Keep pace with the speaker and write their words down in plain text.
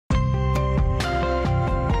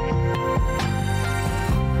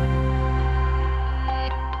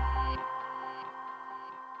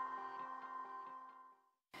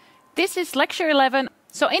This is lecture 11.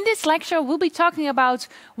 So in this lecture, we'll be talking about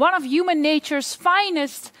one of human nature's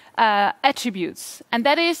finest attributes, and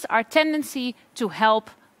that is our tendency to help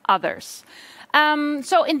others.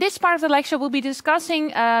 So in this part of the lecture, we'll be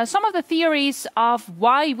discussing some of the theories of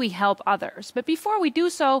why we help others. But before we do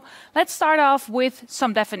so, let's start off with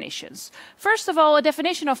some definitions. First of all, a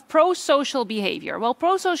definition of prosocial behavior. Well,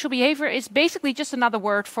 prosocial behavior is basically just another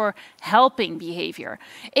word for helping behavior.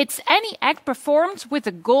 It's any act performed with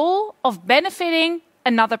the goal of benefiting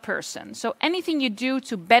another person. So anything you do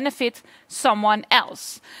to benefit someone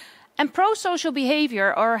else. And prosocial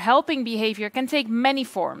behavior or helping behavior can take many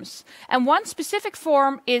forms. And one specific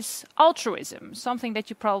form is altruism, something that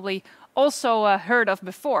you probably also heard of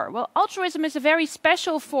before. Well, altruism is a very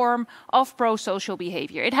special form of prosocial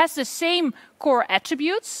behavior. It has the same core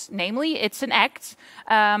attributes, namely it's an act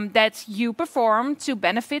that you perform to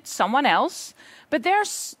benefit someone else. But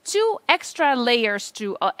there's two extra layers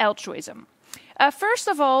to altruism. First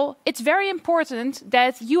of all, it's very important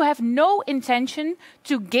that you have no intention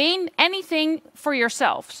to gain anything for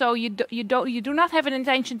yourself. So you do not have an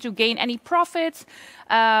intention to gain any profit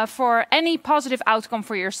for any positive outcome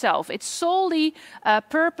for yourself. Its solely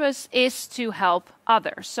purpose is to help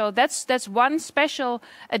others. So that's one special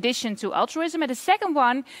addition to altruism. And the second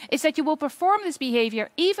one is that you will perform this behavior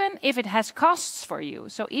even if it has costs for you.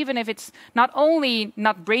 So even if it's not only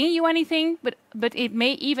not bringing you anything, but it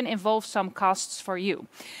may even involve some costs for you.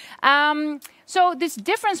 So this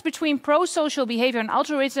difference between prosocial behavior and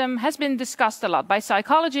altruism has been discussed a lot by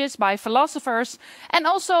psychologists, by philosophers, and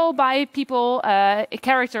also by people,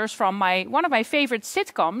 characters from one of my favorite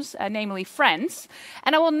sitcoms, namely Friends.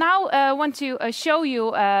 And I will now want to show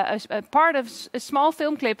you a part of a small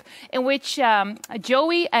film clip in which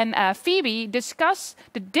Joey and Phoebe discuss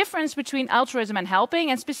the difference between altruism and helping,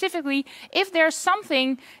 and specifically if there's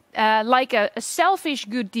something like a selfish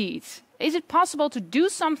good deed. Is it possible to do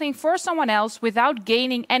something for someone else without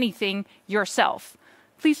gaining anything yourself?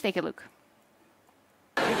 Please take a look.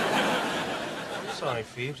 Sorry,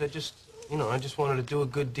 Phoebes. I just wanted to do a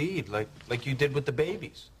good deed, like you did with the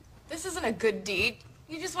babies. This isn't a good deed.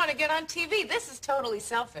 You just want to get on TV. This is totally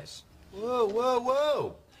selfish. Whoa, whoa,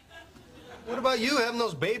 whoa. What about you having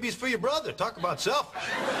those babies for your brother? Talk about selfish.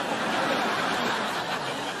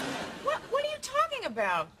 What are you talking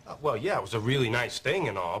about? Well, yeah, it was a really nice thing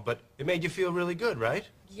and all, but it made you feel really good, right?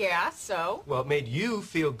 Yeah, so? Well, it made you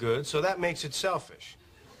feel good, so that makes it selfish.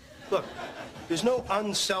 Look, there's no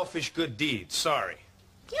unselfish good deeds, sorry.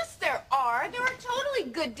 Yes, there are. There are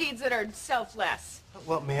totally good deeds that are selfless.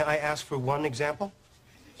 Well, may I ask for one example?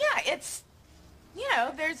 Yeah, it's,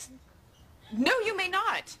 there's... No, you may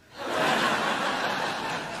not.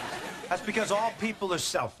 That's because all people are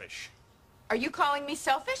selfish. Are you calling me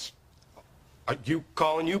selfish? Are you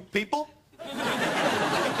calling you people?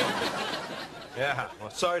 Yeah,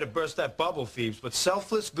 well, sorry to burst that bubble, Phoebes, but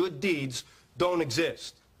selfless good deeds don't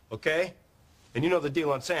exist, okay? And you know the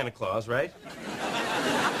deal on Santa Claus, right?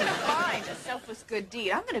 I'm gonna find a selfless good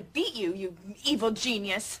deed. I'm gonna beat you, you evil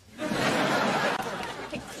genius.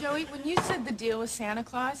 Hey, Joey, when you said the deal with Santa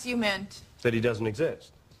Claus, you meant... That he doesn't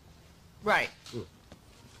exist. Right.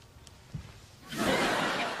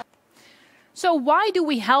 So why do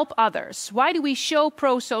we help others? Why do we show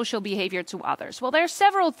prosocial behavior to others? Well, there are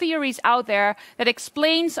several theories out there that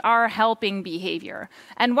explains our helping behavior.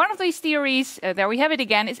 And one of these theories, there we have it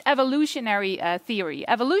again, is evolutionary theory.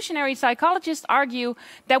 Evolutionary psychologists argue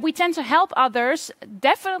that we tend to help others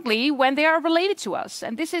definitely when they are related to us.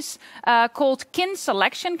 And this is called kin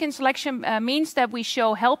selection. Kin selection means that we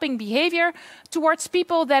show helping behavior towards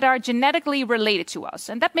people that are genetically related to us.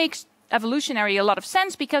 And that makes evolutionary a lot of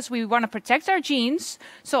sense because we want to protect our genes,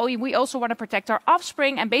 so we also want to protect our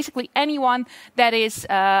offspring and basically anyone that is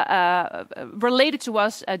related to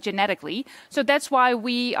us genetically. So that's why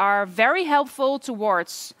we are very helpful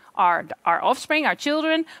towards our offspring, our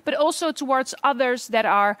children, but also towards others that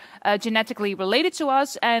are genetically related to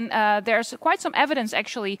us. And there's quite some evidence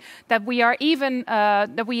actually that we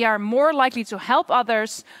are more likely to help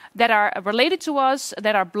others that are related to us,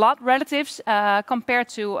 that are blood relatives, compared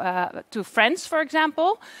to friends, for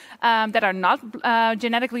example, that are not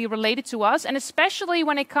genetically related to us, and especially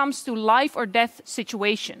when it comes to life or death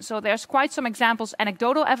situations. So there's quite some examples,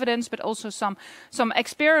 anecdotal evidence, but also some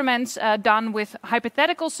experiments done with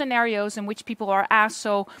hypothetical scenarios in which people are asked,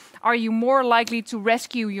 so are you more likely to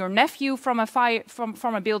rescue your nephew from a fire,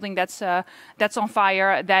 from a building that's on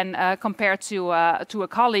fire than compared to a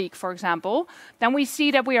colleague, for example? Then we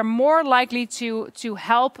see that we are more likely to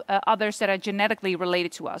help others that are genetically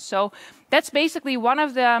related to us. So That's basically one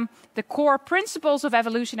of the core principles of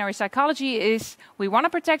evolutionary psychology is we want to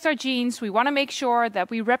protect our genes, we want to make sure that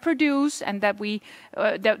we reproduce and that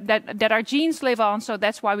that our genes live on, so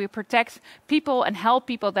that's why we protect people and help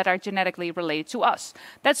people that are genetically related to us.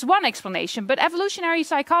 That's one explanation, but evolutionary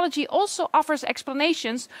psychology also offers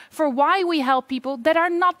explanations for why we help people that are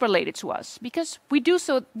not related to us, because we do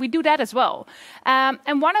that as well.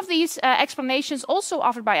 And one of these explanations also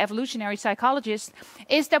offered by evolutionary psychologists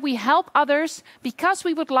is that we help others because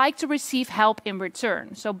we would like to receive help in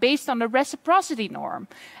return. So based on the reciprocity norm.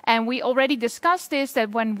 And we already discussed this,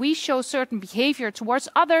 that when we show certain behavior towards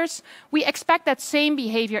others, we expect that same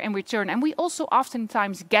behavior in return. And we also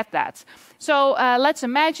oftentimes get that. So let's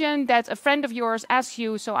imagine that a friend of yours asks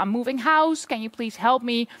you, so I'm moving house, can you please help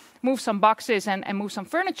me move some boxes and move some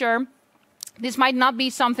furniture? This might not be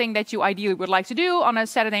something that you ideally would like to do on a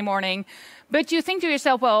Saturday morning, but you think to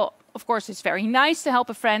yourself, well, of course, it's very nice to help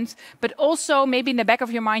a friend, but also maybe in the back of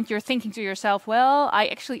your mind, you're thinking to yourself, well, I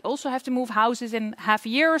actually also have to move houses in half a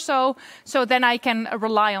year or so, so then I can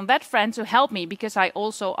rely on that friend to help me because I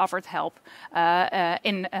also offered help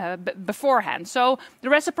beforehand. So the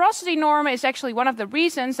reciprocity norm is actually one of the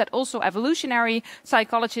reasons that also evolutionary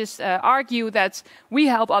psychologists argue that we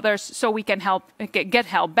help others so we can get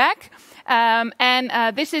help back.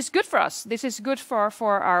 This is good for us. This is good for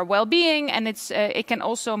our well-being, and it can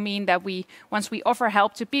also mean that once we offer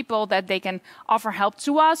help to people, that they can offer help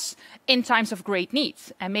to us in times of great need,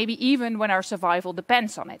 and maybe even when our survival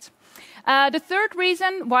depends on it. The third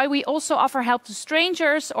reason why we also offer help to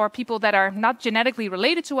strangers or people that are not genetically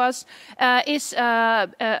related to us is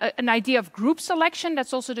an idea of group selection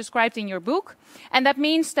that's also described in your book. And that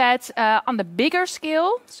means that on the bigger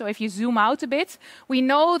scale, so if you zoom out a bit, we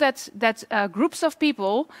know that groups of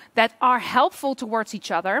people that are helpful towards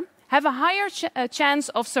each other have a higher chance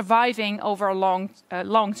of surviving over a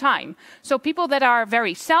long time. So people that are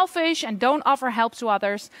very selfish and don't offer help to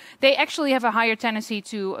others, they actually have a higher tendency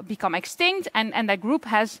to become extinct, and that group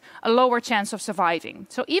has a lower chance of surviving.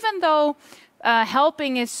 So even though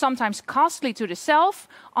helping is sometimes costly to the self,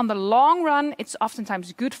 on the long run, it's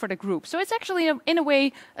oftentimes good for the group. So it's actually, in a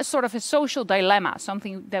way, a sort of a social dilemma,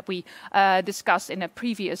 something that we discussed in a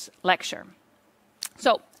previous lecture.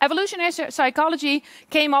 So evolutionary psychology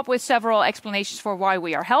came up with several explanations for why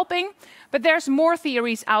we are helping, but there's more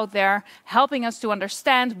theories out there helping us to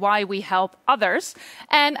understand why we help others.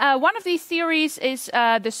 And one of these theories is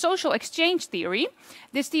the social exchange theory.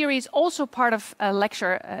 This theory is also part of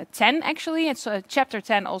lecture 10, actually. It's chapter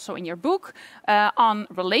 10 also in your book on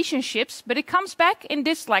relationships, but it comes back in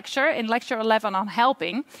this lecture, in lecture 11 on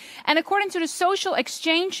helping. And according to the social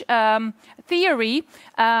exchange theory,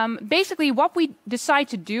 basically what we decide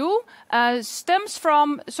to do stems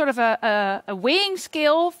from sort of a weighing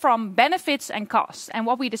scale from benefits and costs. And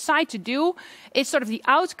what we decide to do is sort of the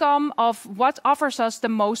outcome of what offers us the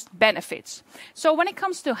most benefits. So when it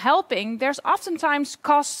comes to helping, there's oftentimes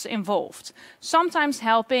costs involved. Sometimes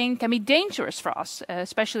helping can be dangerous for us,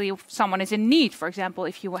 especially if someone is in need. For example,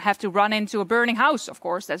 if you have to run into a burning house, of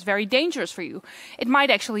course, that's very dangerous for you. It might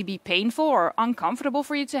actually be painful or uncomfortable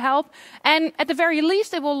for you to help. And at the very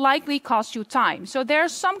least, it will likely cost you time. So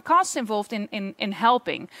there's some costs involved in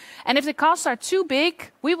helping. And if the costs are too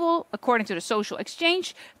big, we will, according to the social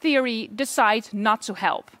exchange theory, decide not to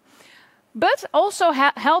help. But also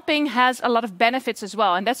helping has a lot of benefits as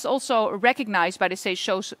well, and that's also recognized by the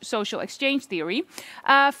social exchange theory.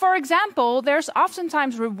 For example, there's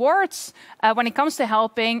oftentimes rewards when it comes to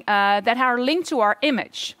helping that are linked to our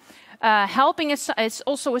image. Helping is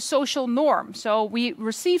also a social norm. So we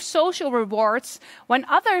receive social rewards when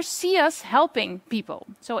others see us helping people.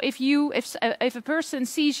 So if a person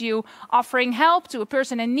sees you offering help to a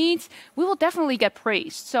person in need, we will definitely get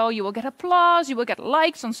praised. So you will get applause, you will get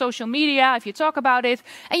likes on social media if you talk about it,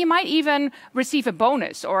 and you might even receive a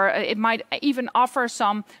bonus, or it might even offer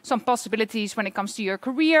some possibilities when it comes to your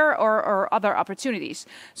career or other opportunities.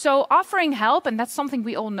 So offering help, and that's something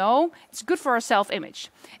we all know, it's good for our self-image.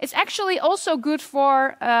 It's actually also good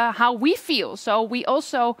for how we feel. So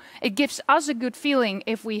it gives us a good feeling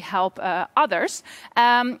if we help others.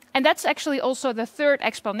 And that's actually also the third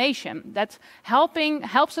explanation, that helping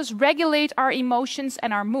helps us regulate our emotions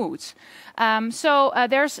and our moods.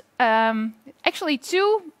 There's actually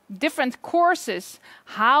two different courses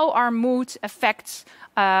how our mood affects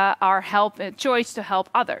our choice to help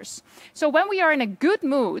others. So when we are in a good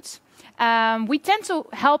mood, we tend to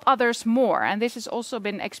help others more, and this has also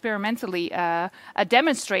been experimentally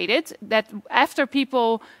demonstrated, that after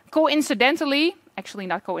people coincidentally actually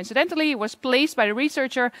not coincidentally, was placed by the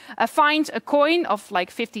researcher, find a coin of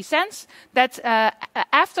like 50 cents, that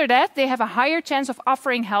after that they have a higher chance of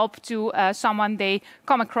offering help to someone they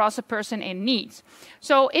come across, a person in need.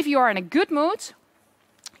 So if you are in a good mood,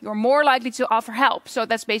 you're more likely to offer help. So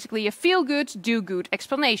that's basically a feel-good, do-good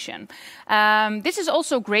explanation. This is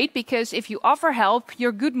also great because if you offer help,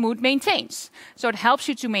 your good mood maintains. So it helps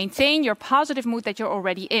you to maintain your positive mood that you're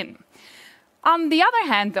already in. On the other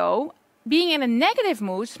hand, though, being in a negative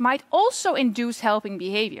mood might also induce helping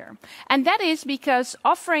behavior. And that is because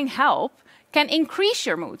offering help can increase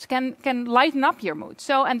your mood, can lighten up your mood.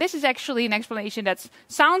 So, and this is actually an explanation that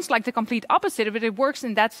sounds like the complete opposite, but it works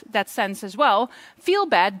in that sense as well. Feel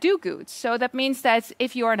bad, do good. So that means that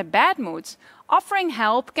if you are in a bad mood, offering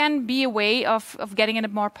help can be a way of getting in a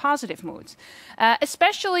more positive mood.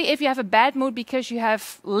 Especially if you have a bad mood because you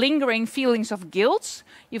have lingering feelings of guilt.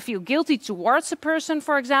 You feel guilty towards a person,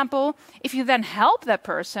 for example. If you then help that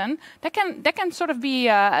person, that can sort of be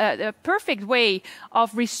a perfect way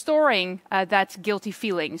of restoring that guilty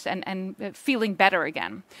feelings and feeling better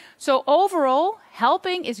again. So overall,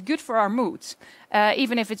 helping is good for our moods.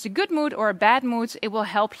 Even if it's a good mood or a bad mood, it will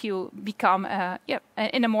help you become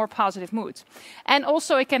in a more positive mood. And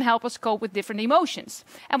also it can help us cope with different emotions.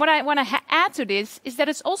 And what I want to add to this is that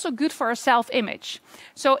it's also good for our self-image.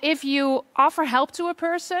 So if you offer help to a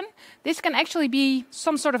person, this can actually be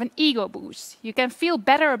some sort of an ego boost. You can feel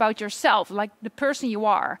better about yourself, like the person you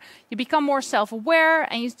are. You become more self-aware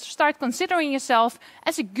and you start considering yourself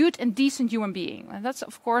as a good and decent human being. And that's,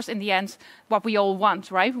 of course, in the end, what we all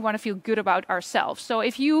want, right? We want to feel good about ourselves. So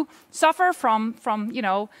if you suffer from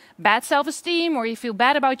bad self-esteem or you feel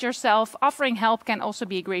bad about yourself, offering help can also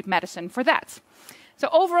be a great medicine for that. So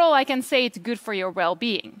overall, I can say it's good for your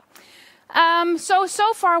well-being.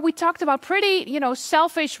 So far we talked about pretty,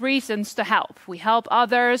 selfish reasons to help. We help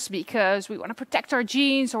others because we want to protect our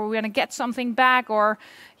genes, or we want to get something back, or,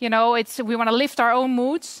 we want to lift our own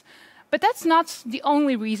moods. But that's not the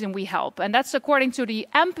only reason we help. And that's according to the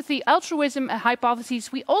empathy altruism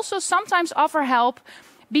hypothesis. We also sometimes offer help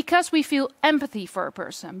because we feel empathy for a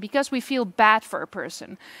person, because we feel bad for a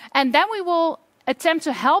person. And then we will attempt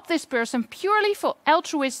to help this person purely for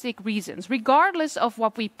altruistic reasons, regardless of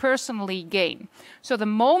what we personally gain. So the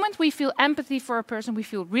moment we feel empathy for a person, we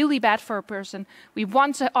feel really bad for a person, we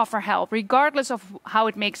want to offer help, regardless of how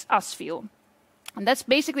it makes us feel. And that's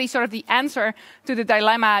basically sort of the answer to the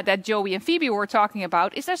dilemma that Joey and Phoebe were talking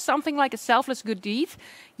about. Is there something like a selfless good deed?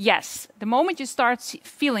 Yes. The moment you start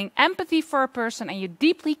feeling empathy for a person and you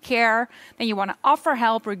deeply care, then you want to offer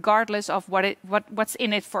help regardless of what's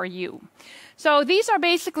in it for you. So these are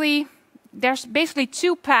there's basically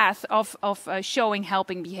two paths of showing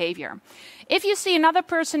helping behavior. If you see another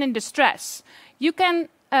person in distress, you can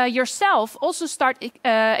yourself also start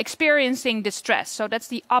experiencing distress. So that's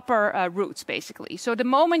the upper roots, basically. So the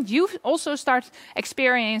moment you also start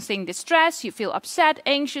experiencing distress, you feel upset,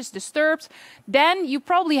 anxious, disturbed, then you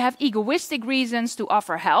probably have egoistic reasons to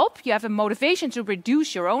offer help. You have a motivation to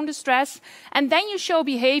reduce your own distress. And then you show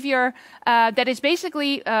behavior that is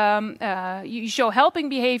basically, you show helping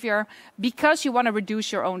behavior because you want to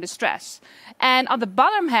reduce your own distress. And on the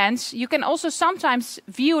bottom hand, you can also sometimes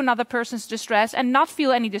view another person's distress and not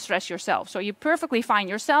feel any distress yourself. So you're perfectly fine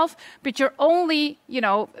yourself, but you're only,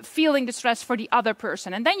 feeling distress for the other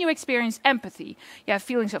person. And then you experience empathy. You have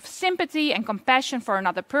feelings of sympathy and compassion for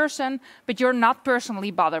another person, but you're not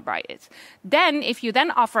personally bothered by it. Then, if you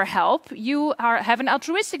then offer help, you have an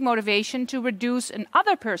altruistic motivation to reduce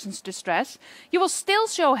another person's distress. You will still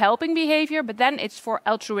show helping behavior, but then it's for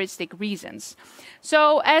altruistic reasons.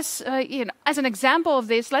 So as an example of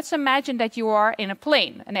this, let's imagine that you are in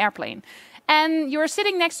an airplane, and you're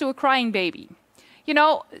sitting next to a crying baby.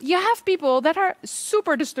 You have people that are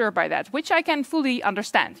super disturbed by that, which I can fully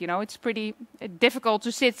understand. It's pretty difficult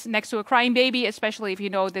to sit next to a crying baby, especially if you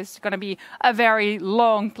know this is going to be a very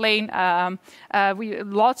long plane,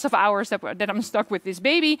 lots of hours that I'm stuck with this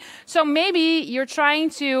baby. So maybe you're trying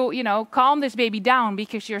to, calm this baby down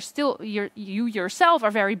because you yourself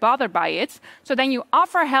are very bothered by it. So then you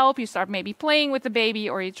offer help, you start maybe playing with the baby,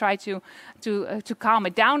 or you try to calm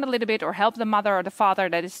it down a little bit, or help the mother or the father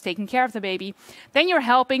that is taking care of the baby. Then you're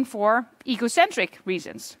helping for egocentric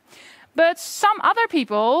reasons. But some other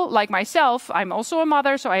people, like myself, I'm also a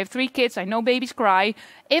mother, so I have 3 kids, I know babies cry.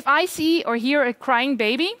 If I see or hear a crying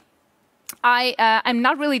baby, I'm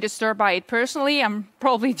not really disturbed by it personally. I'm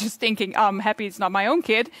probably just thinking, I'm happy it's not my own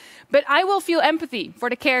kid. But I will feel empathy for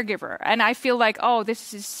the caregiver. And I feel like, oh,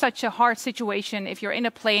 this is such a hard situation if you're in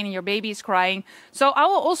a plane and your baby is crying. So I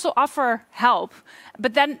will also offer help.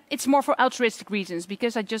 But then it's more for altruistic reasons,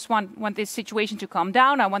 because I just want this situation to calm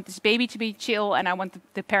down. I want this baby to be chill, and I want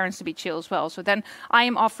the parents to be chill as well. So then I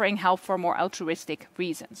am offering help for more altruistic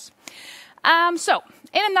reasons. So,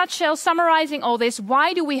 in a nutshell, summarizing all this,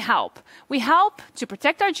 why do we help? We help to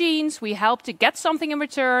protect our genes, we help to get something in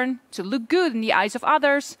return, to look good in the eyes of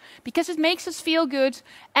others, because it makes us feel good,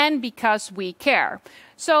 and because we care.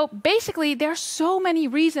 So, basically, there are so many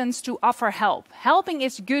reasons to offer help. Helping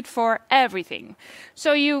is good for everything.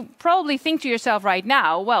 So, you probably think to yourself right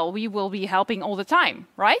now, well, we will be helping all the time,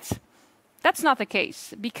 right? That's not the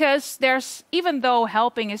case, because even though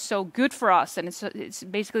helping is so good for us and it's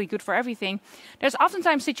basically good for everything, there's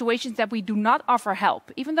oftentimes situations that we do not offer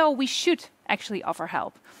help, even though we should actually offer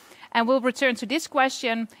help. And we'll return to this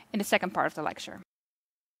question in the second part of the lecture.